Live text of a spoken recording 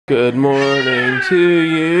Good morning to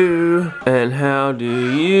you, and how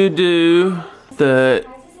do you do? The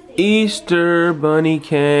Easter bunny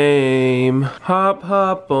came. Hop,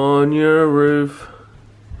 hop on your roof.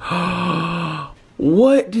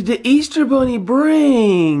 What did the Easter bunny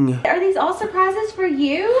bring? Are these all surprises for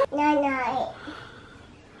you? No.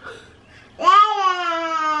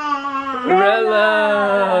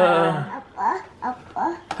 Rella.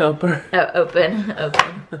 Help her. Oh, open.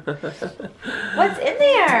 What's in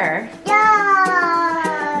there?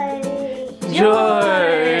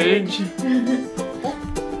 George.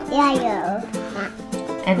 Yellow.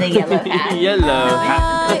 And the yellow hat. Yellow hat.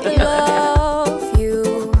 I love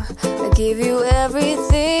you. I give you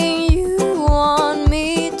everything you want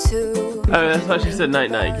me to. Oh, that's why she said night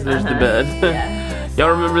night, because there's the bed. Y'all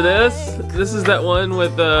remember this? This is that one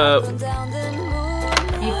with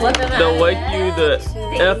You flip them out. they'll wake you the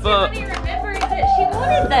F up. Remembered that she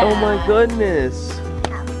wanted that. Oh my goodness.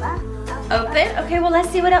 Open? Okay, well let's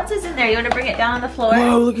see what else is in there. You want to bring it down on the floor?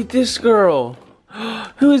 Whoa, look at this girl.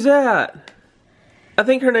 Who is that? I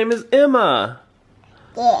think her name is Emma.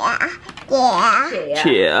 Yeah.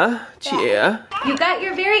 Chia. You got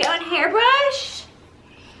your very own hairbrush?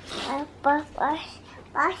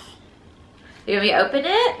 You want me to open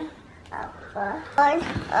it?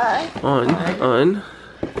 On.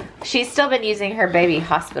 She's still been using her baby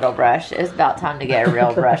hospital brush. It's about time to get a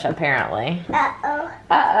real brush, apparently.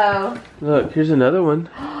 Uh-oh. Look, here's another one.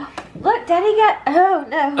 Look, Daddy got... Oh,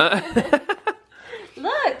 no.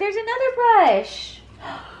 Look, there's another brush.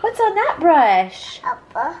 What's on that brush?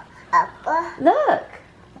 Look.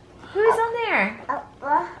 Who's on there?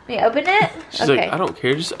 Let me open it? She's like, I don't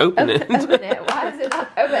care, just open it. Open it. Why is it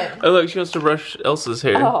not open? Oh, look, she wants to brush Elsa's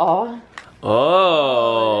hair. Oh.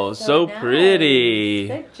 Oh, so nice. pretty.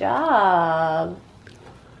 Good job.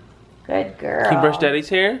 Good girl. Can you brush Daddy's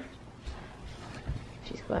hair?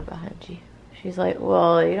 She's going behind you. She's like,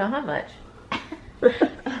 well, you don't have much.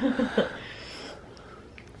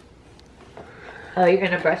 Oh, you're going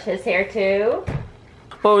to brush his hair too?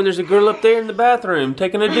 Oh, and there's a girl up there in the bathroom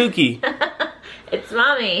taking a dookie. It's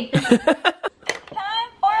Mommy. Time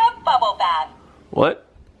for a bubble bath. What?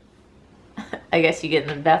 I guess you get in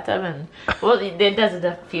the bathtub and... Well, it does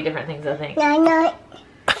a few different things, I think.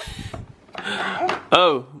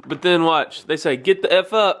 Oh, but then watch. They say, get the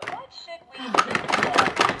F up. What should we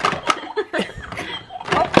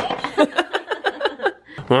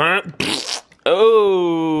do?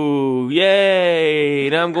 Oh, yay.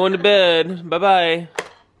 Now I'm going to bed. Bye-bye.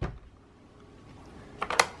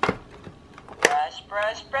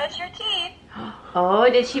 Brush your teeth. Oh,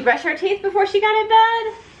 did she brush her teeth before she got in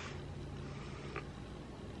bed?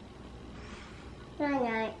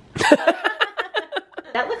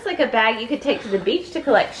 That looks like a bag you could take to the beach to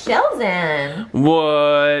collect shells in.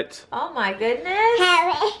 What? Oh my goodness.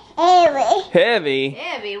 Heavy?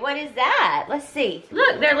 Abby, what is that? Let's see.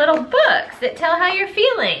 Look, they're little books that tell how you're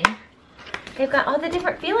feeling. They've got all the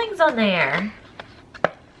different feelings on there.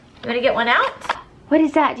 You want to get one out? What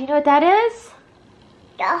is that? Do you know what that is?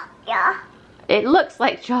 Yeah. It looks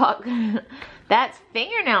like chalk. That's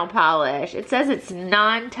fingernail polish. It says it's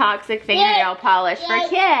non-toxic fingernail polish for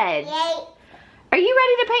kids. Are you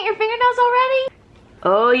ready to paint your fingernails already?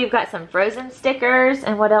 Oh, you've got some frozen stickers.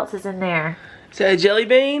 And what else is in there? Is that a jelly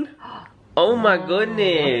bean? Oh my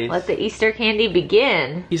goodness. Let the Easter candy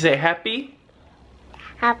begin. You say happy?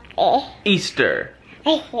 Happy. Easter.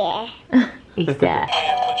 Easter. Put your hands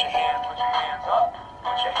up.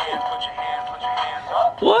 Put your hands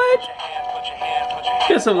up. What? Put your hands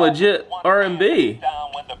Got some legit R&B.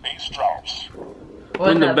 down when the bass drops.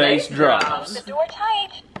 When the bass drops. The door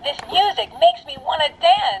tight. This music makes me want to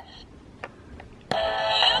dance. You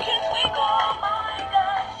can twinkle like a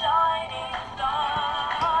shining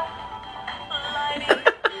star. Lighting.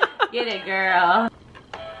 Get it, girl.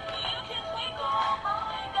 You can twinkle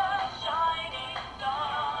like a shining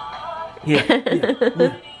star. Yeah.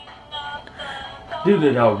 Do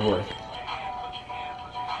the dog voice.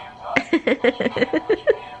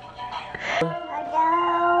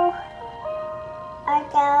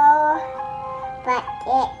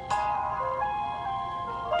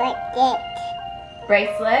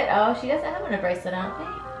 Bracelet. Oh, she doesn't have a bracelet, I don't think.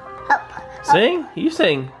 Sing? You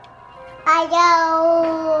sing. I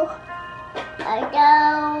know.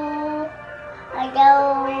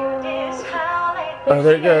 Oh,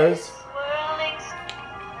 there it goes.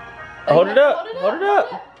 Hold it up. Hold it up.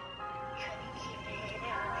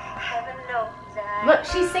 Look,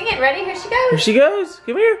 she's singing. Ready? Here she Here goes. she goes.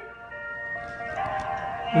 Come here.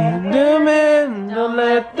 Them in, don't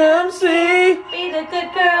let them see. Be the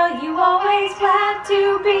good girl you always plan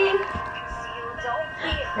to be.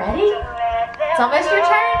 Ready? It's almost your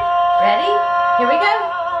turn. Ready? Here we go.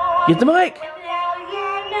 Get the mic.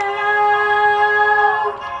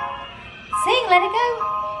 Sing, let it go.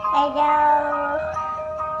 Hello.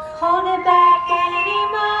 Hold it back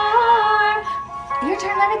anymore. Your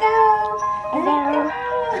turn, let it go. Hello.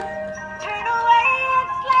 Turn away and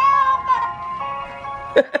slam back.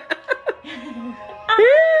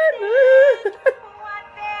 What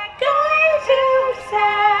they're going to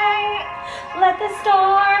say. Let the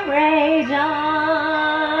storm rage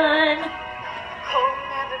on. Home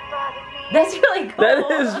never bothered me. That's really cool. That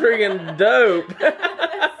is freaking dope. That's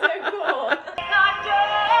so cool. Not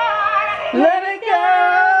good. Let it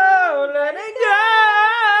go, let it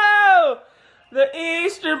go. The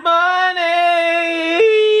Easter Bunny.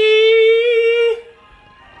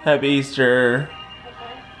 Happy Easter.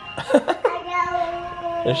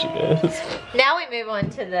 There she goes. Now we move on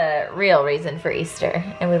to the real reason for Easter,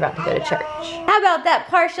 and we're about to go to church. How about that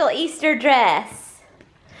partial Easter dress?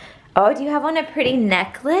 Oh, do you have on a pretty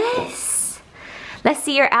necklace? Let's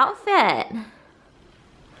see your outfit.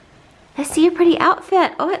 Let's see your pretty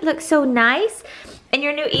outfit. Oh, it looks so nice. And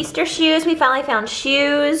your new Easter shoes. We finally found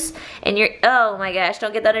shoes. And your, oh my gosh,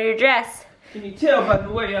 don't get that on your dress. Can you tell by the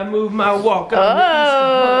way I move my walk?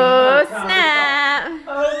 Oh, snap.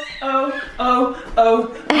 Oh, oh, oh,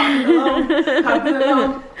 oh. Hopping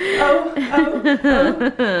along. Oh, oh,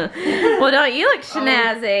 oh. Well, don't you look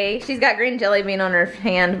snazzy? She's got green jelly bean on her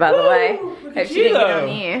hand, by the way. Look Hope at she you, didn't get though.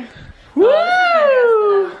 on you. Woo!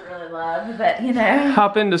 Oh, this is my dress that I don't really love, but you know.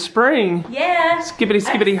 Hop into spring. Yeah. Skippity,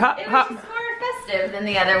 skippity, hop, It was hop. just more festive than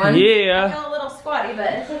the other one. Yeah. I feel a little squatty,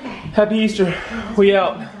 but it's okay. Happy Easter. We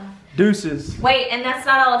out. Deuces. Wait, and that's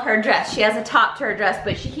not all of her dress. She has a top to her dress,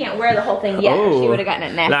 but she can't wear the whole thing yet. She would have gotten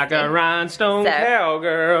it nasty. Like a rhinestone So.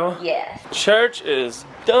 cowgirl. Yeah. Church is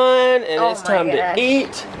done and Oh it's my time gosh. to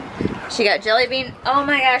eat. She got jelly bean. Oh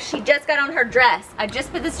my gosh, she just got on her dress. I just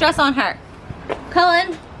put this dress on her.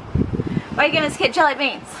 Cullen, why are you giving this kid jelly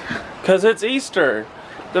beans? Cause it's Easter.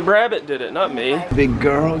 The rabbit did it, not me. Big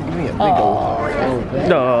girl, give me a big old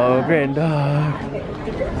Dog, grand dog.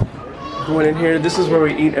 Going in here, this is where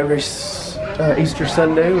we eat every Easter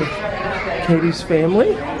Sunday with Katie's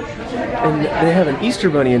family. And they have an Easter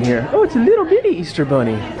bunny in here. Oh, it's a little bitty Easter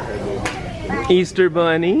bunny. Easter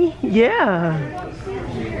bunny, yeah.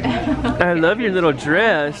 I love your little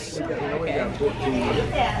dress.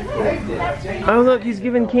 Oh look, he's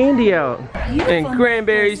giving candy out. And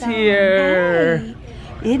cranberries here.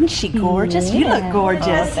 Isn't she gorgeous? You look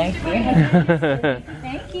gorgeous. Thank you.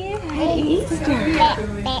 Thank you. Happy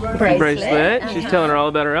Easter. Bracelet. She's telling her all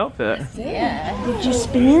about her outfit. Yeah. Did you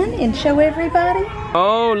spin and show everybody?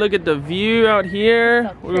 Oh, look at the view out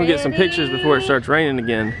here. We're gonna get some pictures before it starts raining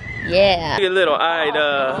again. Yeah. Look at little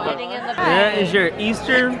Ida. Sitting in the That is your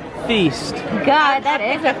Easter feast. God, that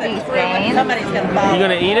is a feast, Dane. Somebody's gonna buy You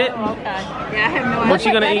gonna eat it? Yeah, I have no idea. What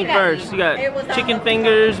you gonna What eat did I first? You got chicken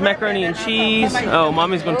fingers, macaroni and cheese. Oh,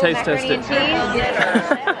 mommy's gonna taste test Macaroni it.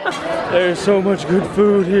 and cheese. There's so much good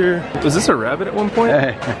food here. Was this a rabbit at one point?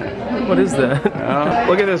 What is that?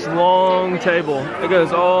 Look at this long table. It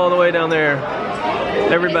goes all the way down there.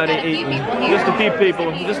 Everybody Just got a few eating. people here. Just a few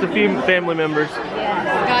people. Just a few family members.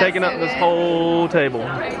 Taking up this whole table.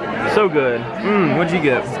 So good. What'd you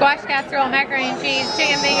get? Squash casserole, macaroni and cheese,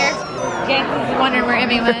 chicken fingers. Yankees wondering where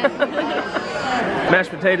Emmy went. Mashed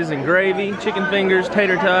potatoes and gravy, chicken fingers,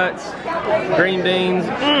 tater tots, green beans.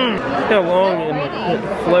 Look how long and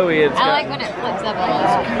flowy it's got. I like when it flips up a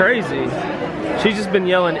little. Crazy. She's just been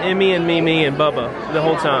yelling Emmy and Mimi and Bubba the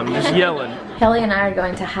whole time. Just yelling. Kelly and I are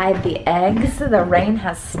going to hide the eggs. The rain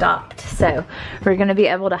has stopped, so we're gonna be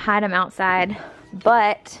able to hide them outside.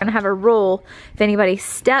 But I'm gonna have a rule: if anybody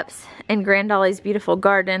steps in Granddolly's beautiful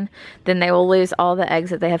garden, then they will lose all the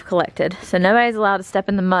eggs that they have collected. So nobody's allowed to step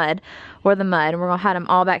in the mud, and we're gonna hide them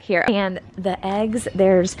all back here. And the eggs,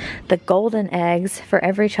 there's the golden eggs. For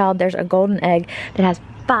every child, there's a golden egg that has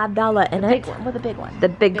 $5 in it. What the big one? The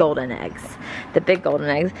big golden eggs. The big golden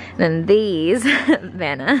eggs. And then these,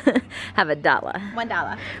 Vanna, have $1.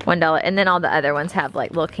 $1. $1. And then all the other ones have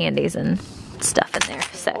like little candies and stuff in there.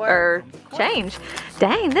 So, or change.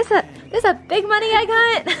 Dang, this a big money egg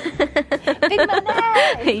hunt. Big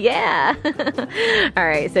money. Yeah. All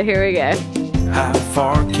right, so here we go. How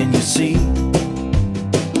far can you see?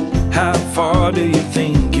 How far do you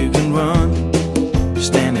think you can run?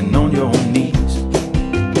 Standing on your knees.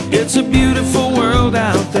 It's a beautiful world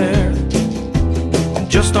out there.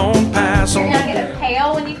 Just don't pass on. You're gonna get a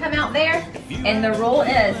pail when you come out there. And the rule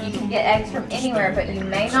is you can get eggs from anywhere, but you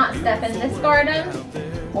may not step in this garden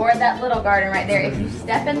or that little garden right there. If you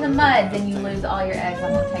step in the mud, then you lose all your eggs.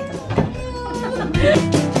 I'm gonna take them.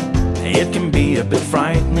 It can be a bit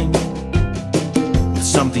frightening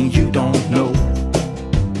something you don't know.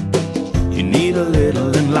 You need a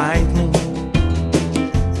little enlightening,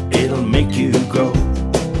 it'll make you grow.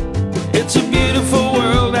 It's a beautiful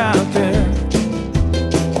world out there,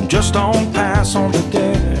 just don't pass on the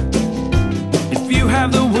dare. If you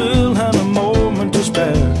have the will and a moment to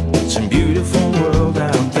spare, it's a beautiful world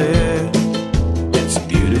out there. It's a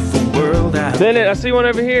beautiful world out there. Bennett, I see one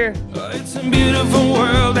over here. It's a beautiful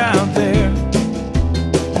world out there,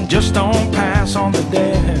 just don't pass on the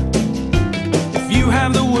dare. If you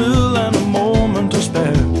have the will and a moment to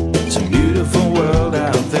spare, it's a beautiful world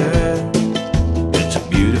out there. It's a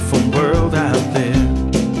beautiful world out there.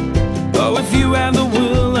 Oh, if you have the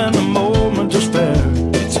will and a moment to spare,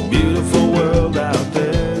 it's a beautiful world out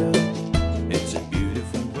there. It's a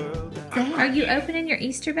beautiful world out there. Are you opening your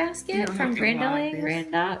Easter basket from Granddaddy and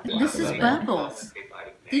Granddad? This is Bubbles.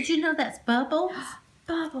 Did you know that's Bubbles?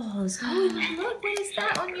 Bubbles. Oh, look, what is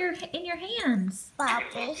that on your in your hands?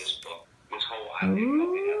 Bubbles.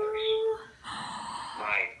 Ooh.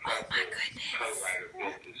 Oh my goodness.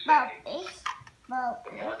 Bubbles.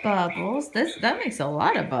 Bubbles. Bubbles. That makes a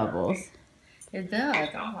lot of bubbles. It does.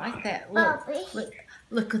 I like that. Look,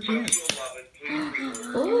 look at this.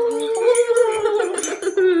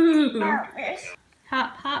 Bubbles.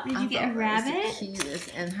 Hop, hop. Did you get a rabbit? That's the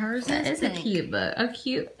cutest, and hers That is a pink. cute book. A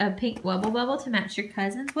pink wubble bubble to match your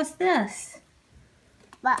cousins. What's this?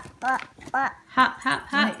 Hop, hop, hop. Hop, hop,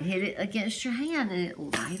 hop. Right, hit it against your hand and it'll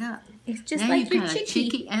light up. It's just now like you've your got a chickie.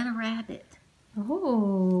 chickie and a rabbit.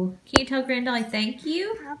 Oh, can you tell Granddaddy thank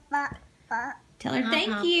you? Hop, hop, hop. Tell her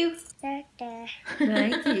thank you. Da, da.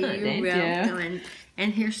 Thank you. Thank Welcome.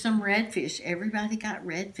 And here's some redfish. Everybody got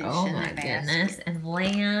redfish Oh in my their basket. goodness. And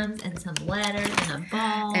lambs and some letters and a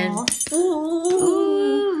ball. And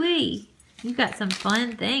ooh-wee. You got some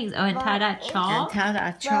fun things. Oh, and tie-dye chalk. and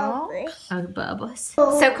tie-dye chalk. Bubbles. Oh, bubbles.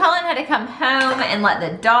 So Cullen had to come home and let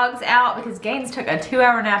the dogs out because Gaines took a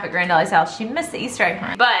 2-hour nap at Granddaddy's house. She missed the Easter egg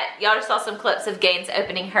hunt. But y'all just saw some clips of Gaines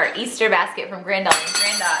opening her Easter basket from Granddaddy and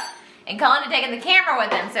Granddad. And Cullen had taken the camera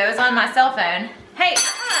with him, so it was on my cell phone. Hey,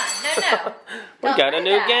 no. We Don't got do a new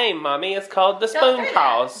that. game, Mommy. It's called the Don't Spoon do that.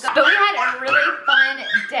 Toss. But we had a really fun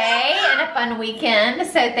day and a fun weekend.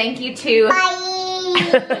 So thank you to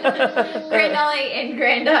Granddaddy and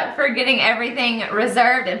Granddad for getting everything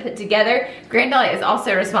reserved and put together. Granddaddy is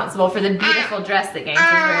also responsible for the beautiful dress that Gaines is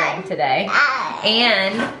wearing today.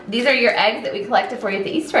 And these are your eggs that we collected for you at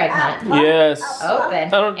the Easter egg hunt. Yes.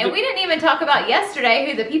 Open. And we didn't even talk about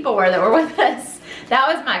yesterday who the people were that were with us. That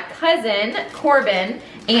was my cousin, Corbin,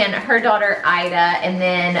 and her daughter, Ida, and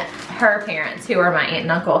then her parents, who are my aunt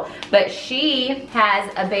and uncle. But she has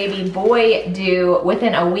a baby boy due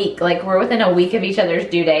within a week. Like, we're within a week of each other's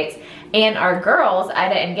due dates. And our girls,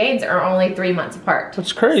 Ida and Gaines, are only 3 months apart.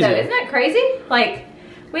 That's crazy. So isn't that crazy? Like,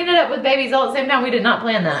 we ended up with babies all at the same time. We did not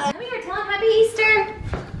plan that. Come here, tell them Happy Easter.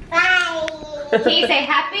 Bye. Can you say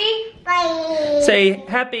happy? Bye. Say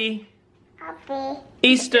happy Happy.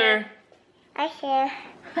 Easter. I hear.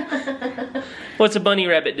 What's a bunny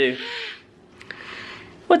rabbit do?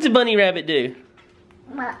 What's a bunny rabbit do?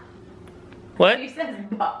 What? What? She says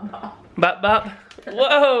bop bop. Bop bop.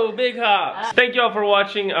 Whoa, big hops. Thank y'all for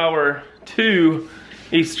watching our 2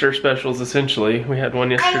 Easter specials, essentially. We had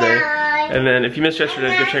one yesterday. And then if you missed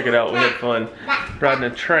yesterday's, go check it out. We had fun riding a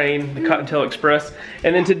train, the Cottontail Express.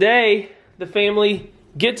 And then today, the family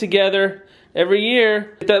get together every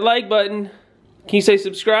year. Hit that like button. Can you say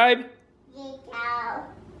subscribe?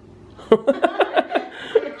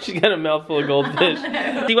 She got a mouthful of goldfish.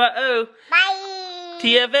 CYO. Bye.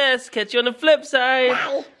 TFS. Catch you on the flip side.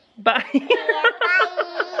 Bye. Bye.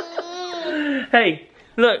 Hey,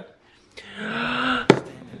 look.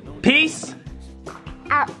 Peace.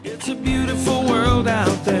 It's a beautiful world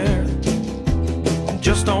out there,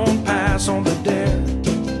 just don't pass on the dare.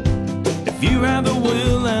 If you have the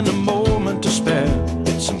will and a moment to spare,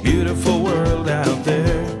 it's a beautiful world out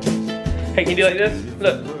there. Hey, can you do like this?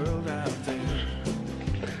 Look.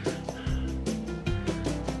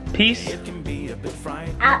 Peace. It can be a bit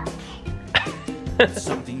frightening, Up.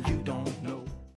 something you don't